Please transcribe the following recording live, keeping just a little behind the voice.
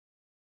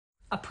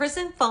A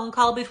prison phone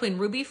call between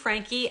Ruby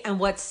Franke and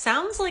what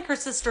sounds like her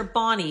sister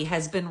Bonnie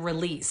has been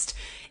released.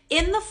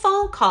 In the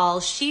phone call,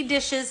 she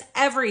dishes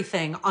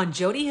everything on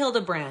Jodi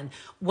Hildebrand,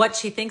 what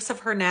she thinks of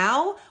her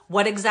now,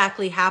 what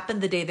exactly happened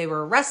the day they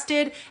were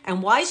arrested,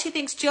 and why she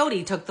thinks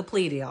Jodi took the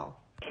plea deal.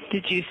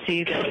 Did you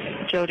see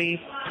that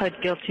Jodi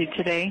pled guilty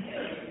today?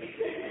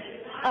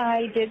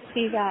 I did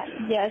see that,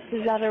 yes.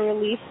 Is that a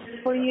relief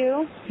for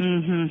you?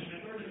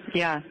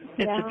 Yeah,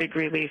 it's a big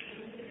relief.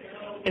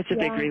 It's a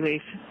big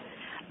relief.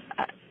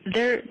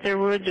 There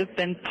would have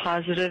been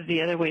positive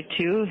the other way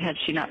too had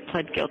she not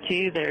pled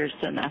guilty. There's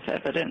enough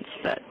evidence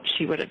that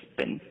she could have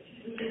been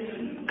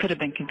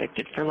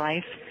convicted for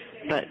life,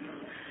 but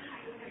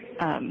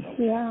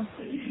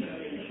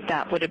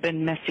that would have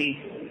been messy.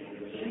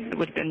 It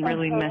would have been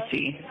really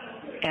messy,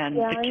 and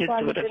the kids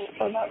would have.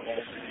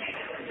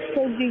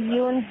 So do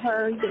you and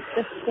her get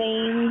the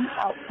same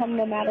outcome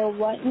no matter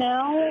what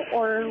now,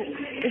 or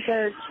is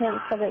there a chance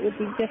that it would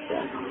be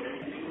different?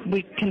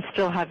 We can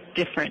still have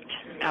different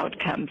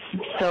outcomes.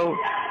 So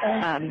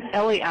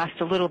Ellie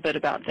asked a little bit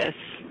about this.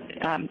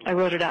 I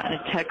wrote it out in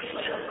a text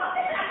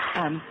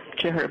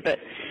to her. But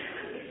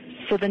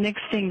so the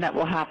next thing that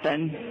will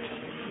happen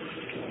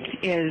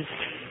is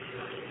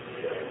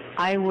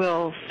I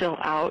will fill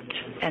out,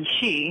 and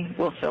she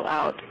will fill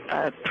out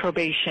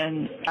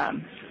probation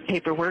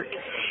paperwork.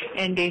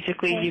 And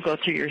basically you go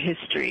through your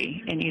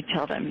history and you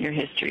tell them your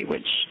history,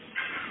 which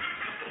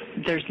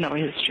there's no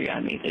history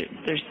on me.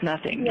 There's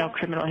nothing, no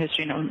criminal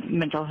history, no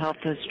mental health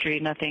history,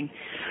 nothing.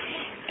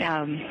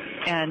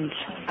 And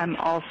I'm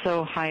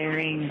also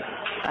hiring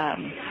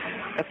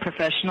a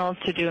professional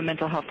to do a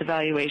mental health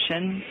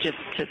evaluation, just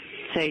to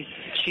say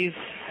she's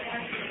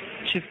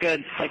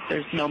good, like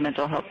there's no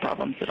mental health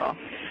problems at all.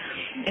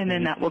 And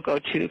then that will go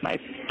to my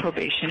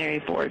probationary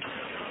board.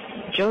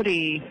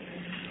 Jodi,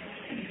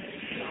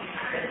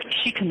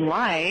 she can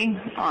lie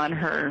on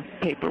her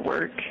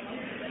paperwork,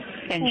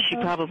 and she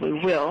probably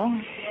will.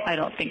 I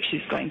don't think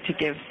she's going to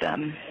give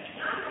them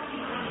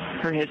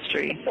her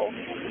history.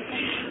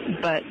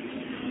 But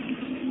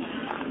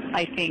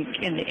I think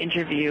in the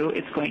interview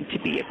it's going to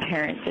be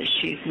apparent that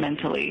she's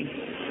mentally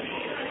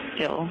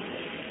ill.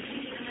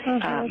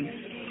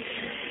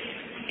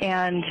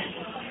 And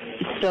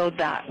so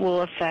that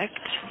will affect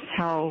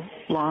how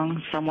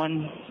long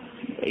someone,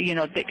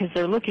 because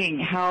they're looking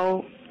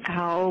how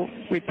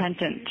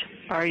repentant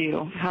are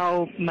you?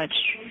 How much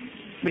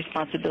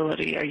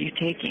responsibility are you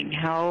taking?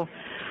 How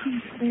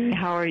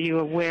are you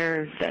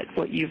aware that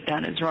what you've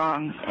done is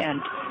wrong?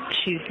 And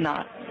she's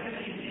not.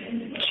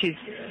 She's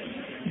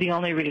the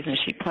only reason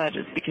she pled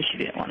is because she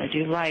didn't want to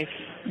do life.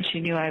 She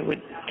knew I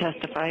would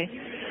testify.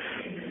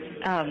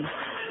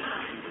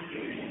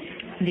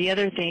 The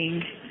other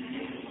thing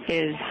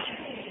is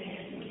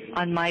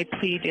on my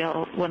plea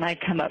deal, when I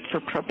come up for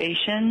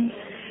probation,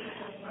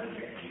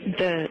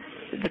 the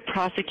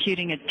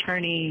prosecuting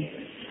attorney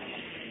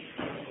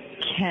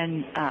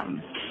can,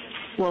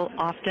 will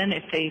often,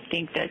 if they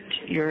think that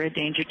you're a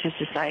danger to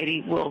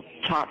society, will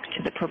talk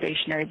to the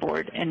probationary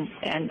board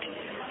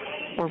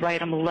or write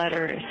them a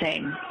letter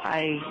saying,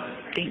 I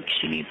think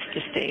she needs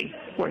to stay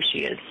where she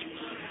is.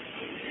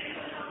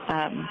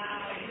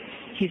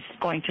 He's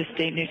going to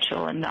stay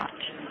neutral and not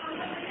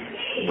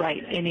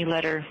write any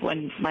letter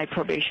when my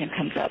probation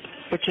comes up,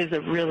 which is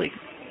a really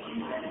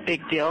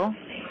big deal.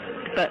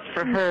 But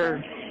for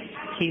her,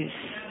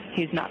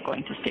 he's not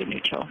going to stay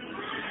neutral.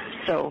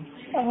 So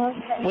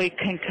we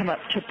can come up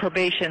to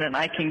probation, and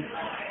I can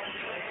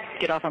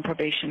get off on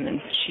probation,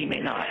 and she may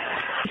not.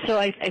 So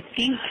I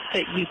think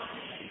that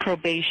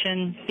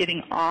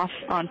getting off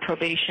on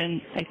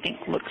probation, I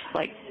think looks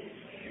like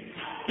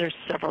there's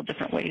several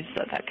different ways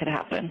that could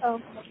happen.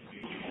 Oh,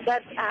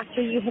 that's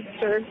after you have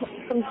served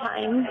some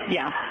time?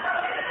 Yeah.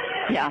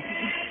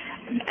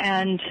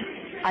 And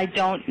I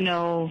don't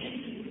know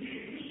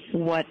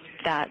what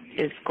that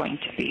is going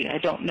to be. I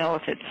don't know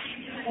if it's...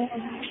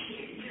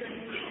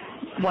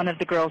 One of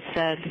the girls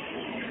said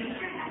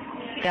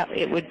that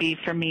it would be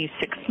for me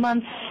 6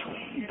 months,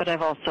 but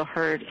I've also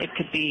heard it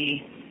could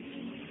be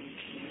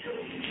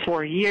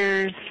 4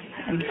 years,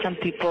 and some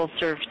people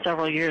serve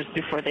several years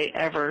before they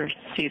ever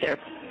see their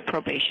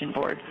probation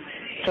board.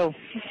 So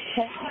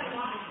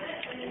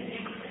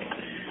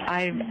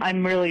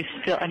I'm really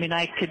still,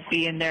 I could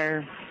be in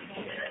there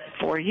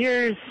 4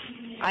 years,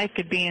 I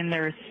could be in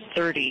there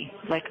 30.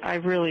 Like, I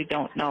really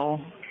don't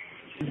know.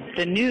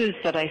 The news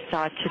that I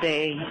saw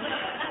today,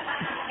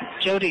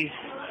 Jodi's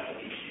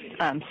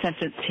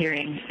sentence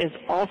hearing is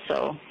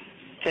also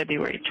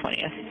February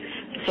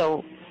 20th.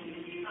 So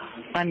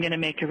I'm going to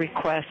make a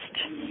request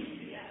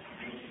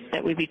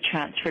that we be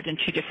transferred in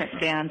 2 different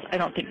vans. I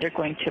don't think they're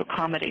going to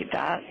accommodate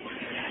that.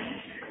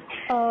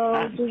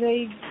 Oh, do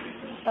they?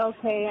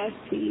 Okay,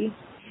 I see.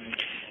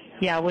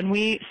 Yeah,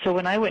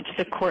 when I went to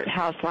the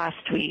courthouse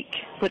last week,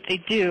 what they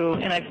do,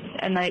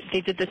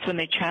 they did this when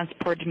they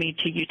transported me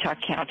to Utah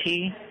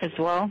County as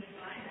well.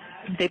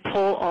 They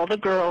pull all the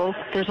girls.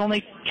 There's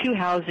only 2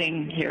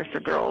 housing here for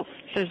girls.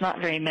 There's not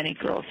very many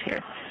girls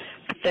here.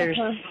 But there's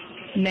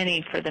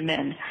many for the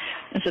men.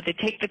 And so they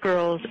take the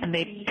girls and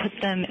they put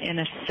them in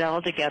a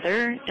cell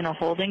together, in a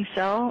holding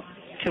cell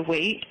to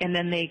wait, and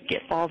then they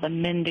get all the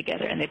men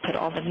together and they put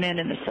all the men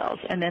in the cells,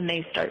 and then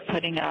they start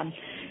putting on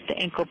the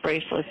ankle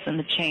bracelets and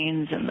the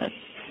chains and the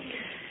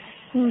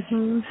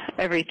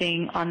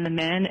everything on the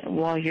men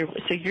while you're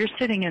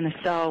sitting in the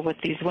cell with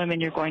these women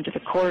you're going to the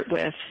court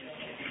with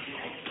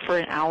for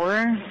an hour,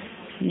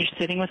 and you're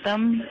sitting with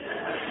them,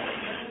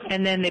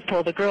 and then they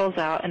pull the girls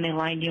out and they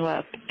line you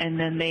up, and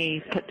then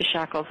they put the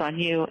shackles on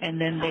you, and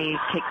then they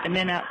take the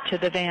men out to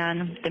the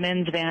van, the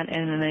men's van,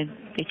 and then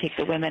they take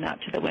the women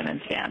out to the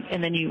women's van,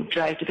 and then you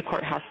drive to the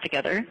courthouse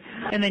together,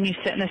 and then you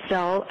sit in a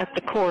cell at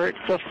the court.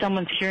 So if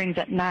someone's hearing's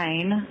at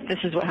 9, this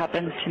is what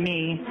happened to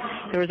me.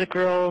 There was a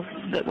girl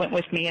that went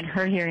with me, and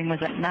her hearing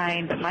was at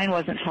 9, but mine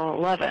wasn't until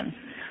 11.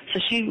 So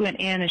she went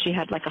in and she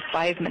had like a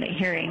 5-minute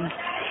hearing,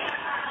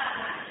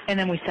 and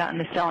then we sat in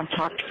the cell and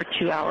talked for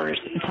 2 hours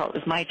until it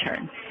was my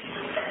turn.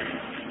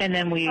 And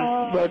then we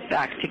rode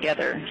back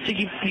together. So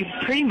you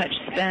pretty much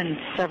spend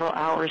several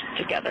hours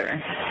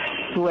together,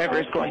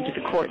 whoever's going to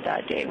the court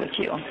that day with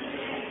you.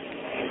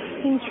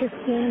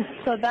 Interesting.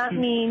 So that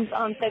means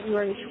on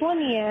February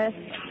 20th,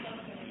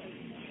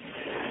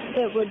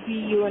 it would be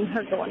you and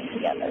her going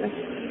together.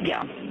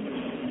 Yeah.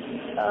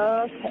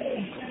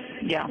 Okay.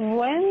 Yeah.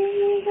 When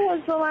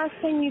was the last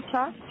time you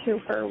talked to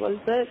her? Was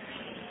it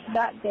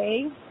that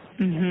day?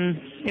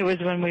 It was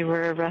when we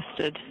were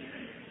arrested.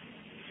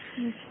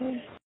 Okay.